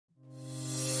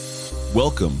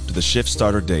Welcome to the Shift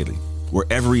Starter Daily, where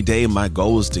every day my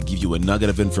goal is to give you a nugget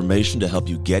of information to help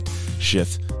you get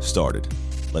shift started.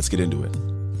 Let's get into it.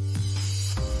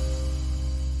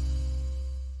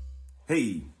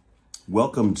 Hey,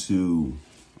 welcome to,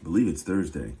 I believe it's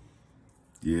Thursday.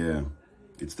 Yeah,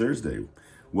 it's Thursday.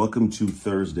 Welcome to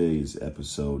Thursday's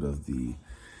episode of the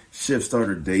Shift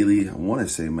Starter Daily. I want to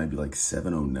say it might be like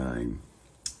 7:09.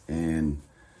 And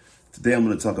today I'm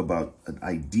going to talk about an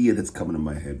idea that's coming to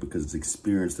my head because it's an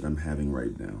experience that I'm having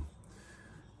right now.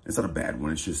 It's not a bad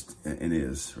one. It's just, it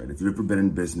is, right? If you've ever been in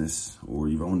business or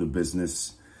you've owned a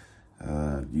business,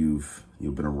 you've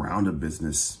been around a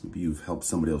business, maybe you've helped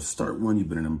somebody else start one, you've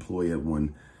been an employee at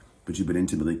one, but you've been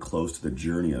intimately close to the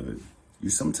journey of it. You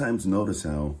sometimes notice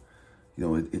how,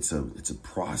 it's a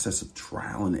process of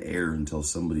trial and error until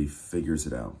somebody figures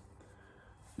it out.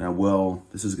 Now,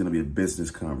 this is going to be a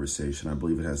business conversation. I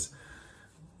believe it has,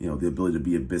 the ability to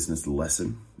be a business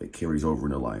lesson that carries over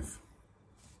into life.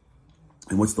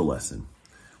 And what's the lesson?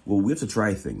 Well, we have to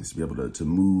try things to be able to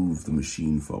move the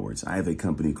machine forwards. I have a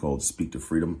company called Speak to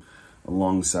Freedom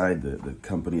alongside the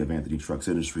company of Anthony Trucks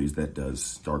Industries that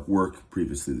does dark work,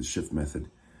 previously the Shift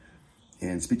Method.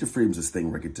 And Speak to Freedom is this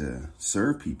thing where I get to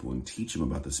serve people and teach them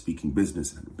about the speaking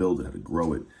business and how to build it, how to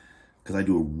grow it. Because I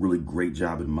do a really great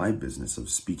job in my business of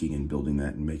speaking and building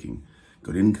that and making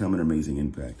good income and amazing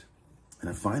impact. And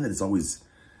I find that it's always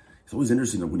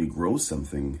interesting that when you grow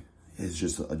something, it's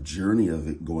just a journey of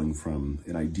it going from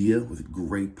an idea with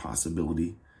great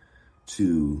possibility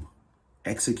to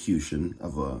execution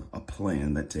of a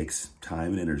plan that takes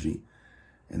time and energy,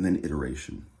 and then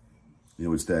iteration.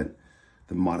 It's that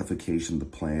the modification of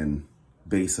the plan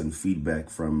based on feedback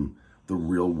from the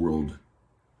real world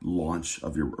launch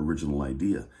of your original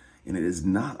idea. And it is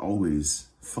not always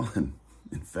fun.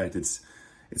 In fact, it's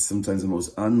sometimes the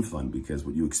most unfun because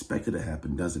what you expected to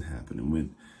happen doesn't happen.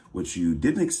 And what you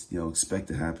didn't expect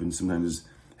to happen sometimes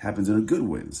happens in a good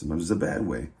way, and sometimes it's a bad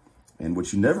way. And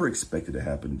what you never expected to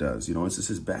happen does. It's just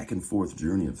this back and forth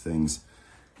journey of things.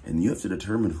 And you have to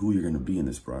determine who you're going to be in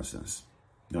this process.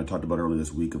 I talked about earlier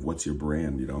this week of what's your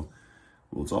brand,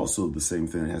 Well, it's also the same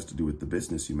thing that has to do with the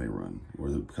business you may run or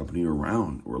the company you're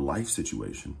around or a life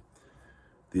situation.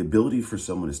 The ability for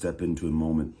someone to step into a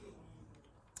moment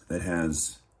that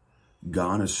has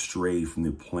gone astray from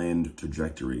the planned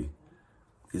trajectory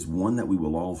is one that we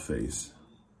will all face.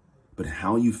 But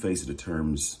how you face it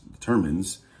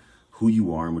determines who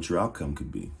you are and what your outcome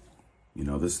could be.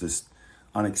 This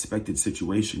unexpected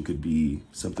situation could be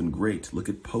something great. Look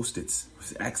at Post-its.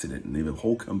 It's an accident, and they have a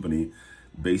whole company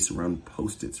based around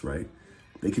Post-its, right?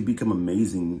 They could become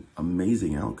amazing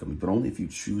outcomes, but only if you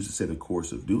choose to stay the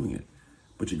course of doing it.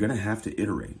 But you're going to have to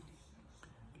iterate.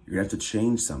 You're going to have to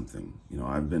change something.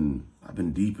 I've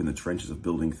been deep in the trenches of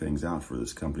building things out for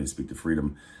this company, Speak to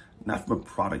Freedom, not from a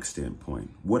product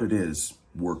standpoint. What it is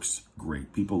works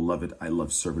great. People love it. I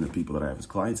love serving the people that I have as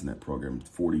clients in that program,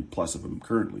 40 plus of them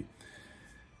currently.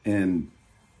 And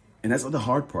that's the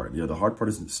hard part. The hard part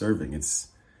isn't serving. It's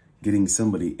getting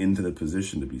somebody into the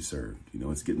position to be served.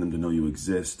 It's getting them to know you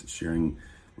exist, sharing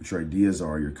what your ideas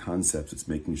are, your concepts. It's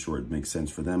making sure it makes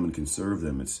sense for them and can serve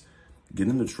them. It's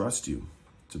getting them to trust you.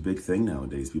 It's a big thing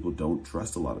nowadays. People don't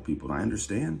trust a lot of people. And I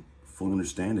fully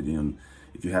understand it. And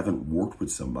if you haven't worked with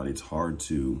somebody, it's hard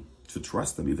to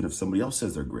trust them. Even if somebody else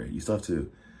says they're great, you still have to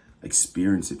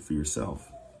experience it for yourself.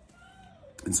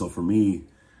 And so for me,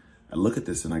 I look at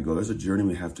this and I go, there's a journey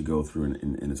we have to go through.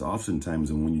 And it's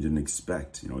oftentimes when you didn't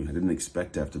expect. I didn't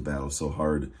expect to have to battle so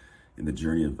hard in the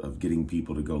journey of getting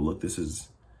people to go, look, this is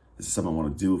something I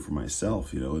want to do for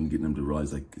myself, and getting them to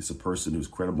realize like it's a person who's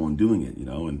credible in doing it,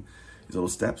 and these little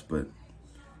steps. But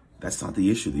that's not the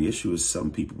issue. The issue is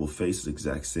some people will face the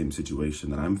exact same situation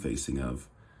that I'm facing of,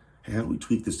 hey, how do we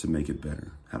tweak this to make it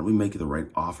better? How do we make it the right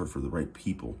offer for the right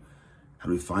people? How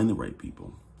do we find the right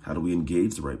people? How do we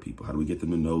engage the right people? How do we get them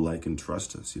to know, like, and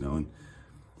trust us, And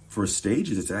for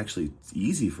stages, it's actually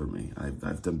easy for me.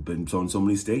 I've been on so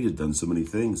many stages, done so many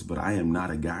things, but I am not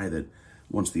a guy that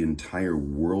wants the entire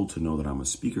world to know that I'm a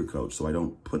speaker coach. So I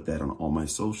don't put that on all my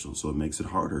socials. So it makes it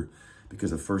harder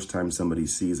because the first time somebody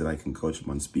sees that I can coach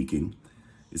them on speaking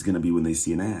is going to be when they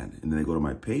see an ad. And then they go to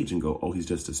my page and go, oh, he's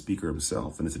just a speaker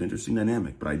himself. And it's an interesting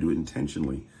dynamic, but I do it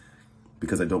intentionally.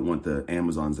 Because I don't want the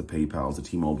Amazons, the PayPals, the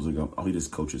T-Mobiles to go, oh, he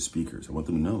just coaches speakers. I want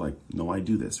them to know, like, no, I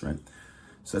do this, right?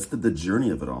 So that's the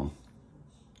journey of it all.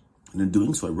 And in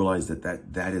doing so, I realized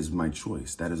that is my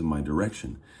choice. That is my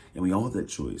direction. And we all have that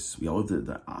choice. We all have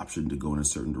the option to go in a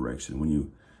certain direction. When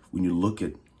you look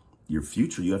at your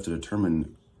future, you have to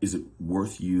determine, is it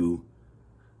worth you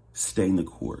staying the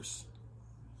course?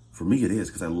 For me, it is,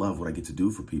 because I love what I get to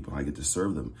do for people. I get to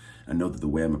serve them. I know that the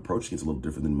way I'm approaching it's a little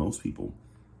different than most people.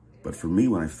 But for me,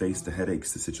 when I face the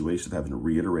headaches, the situation of having to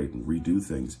reiterate and redo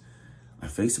things, I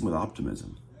face them with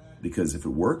optimism. Because if it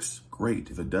works,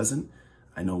 great. If it doesn't,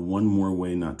 I know one more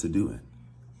way not to do it.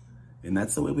 And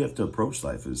that's the way we have to approach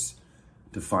life, is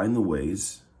to find the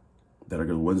ways that are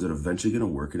the ones that are eventually going to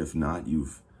work. And if not,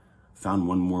 you've found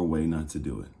one more way not to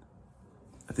do it.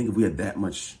 I think if we had that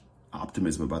much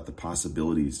optimism about the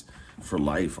possibilities for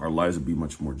life, our lives would be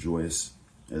much more joyous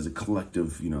as a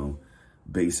collective,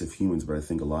 base of humans. But I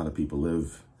think a lot of people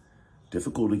live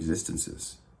difficult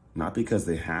existences, not because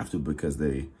they have to, because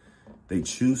they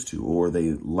choose to, or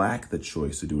they lack the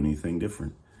choice to do anything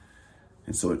different.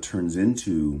 And so it turns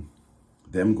into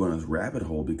them going a rabbit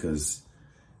hole because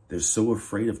they're so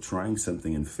afraid of trying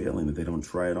something and failing that they don't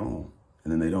try at all.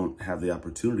 And then they don't have the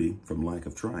opportunity, from lack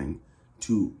of trying,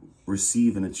 to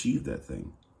receive and achieve that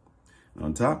thing. And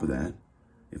on top of that,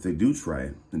 if they do try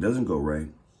it and it doesn't go right,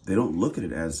 they don't look at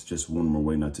it as just one more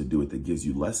way not to do it that gives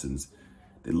you lessons.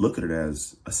 They look at it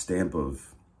as a stamp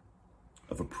of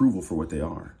approval for what they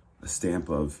are, a stamp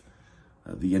of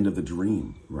the end of the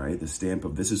dream, right? The stamp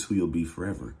of this is who you'll be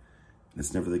forever. And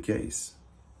it's never the case.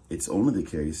 It's only the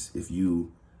case if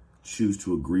you choose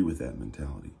to agree with that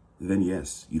mentality. Then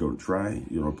yes, you don't try,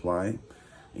 you don't apply,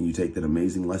 and you take that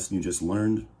amazing lesson you just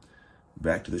learned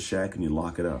back to the shack and you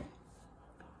lock it up.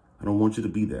 I don't want you to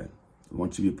be that. I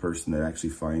want you to be a person that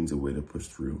actually finds a way to push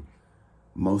through,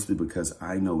 mostly because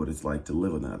I know what it's like to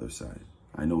live on the other side.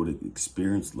 I know what an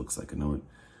experience looks like. I know what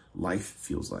life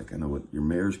feels like. I know what your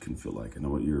marriage can feel like. I know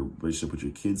what your relationship with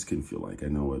your kids can feel like. I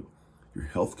know what your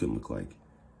health can look like.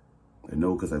 I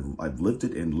know because I've lived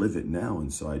it and live it now.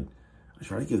 And so I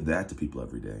try to give that to people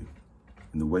every day.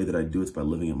 And the way that I do it's by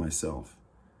living it myself.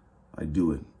 I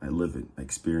do it. I live it. I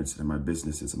experience it in my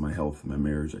businesses, in my health, in my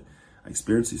marriage. I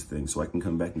experience these things so I can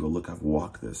come back and go, look, I've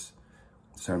walked this.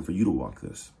 It's time for you to walk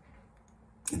this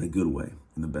in a good way,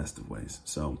 in the best of ways.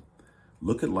 So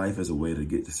look at life as a way to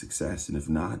get to success. And if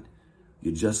not,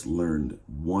 you just learned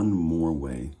one more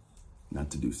way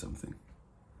not to do something.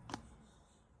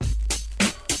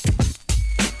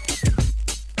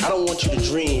 I don't want you to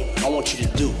dream, I want you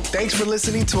to do. Thanks for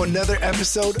listening to another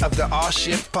episode of the Off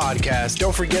Shift Podcast.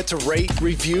 Don't forget to rate,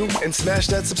 review, and smash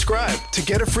that subscribe. To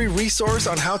get a free resource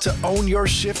on how to own your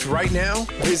shift right now,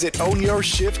 visit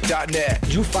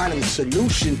ownyourshift.net. You find a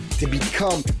solution to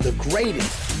become the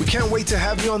greatest. We can't wait to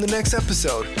have you on the next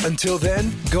episode. Until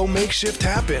then, go make shift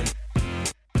happen.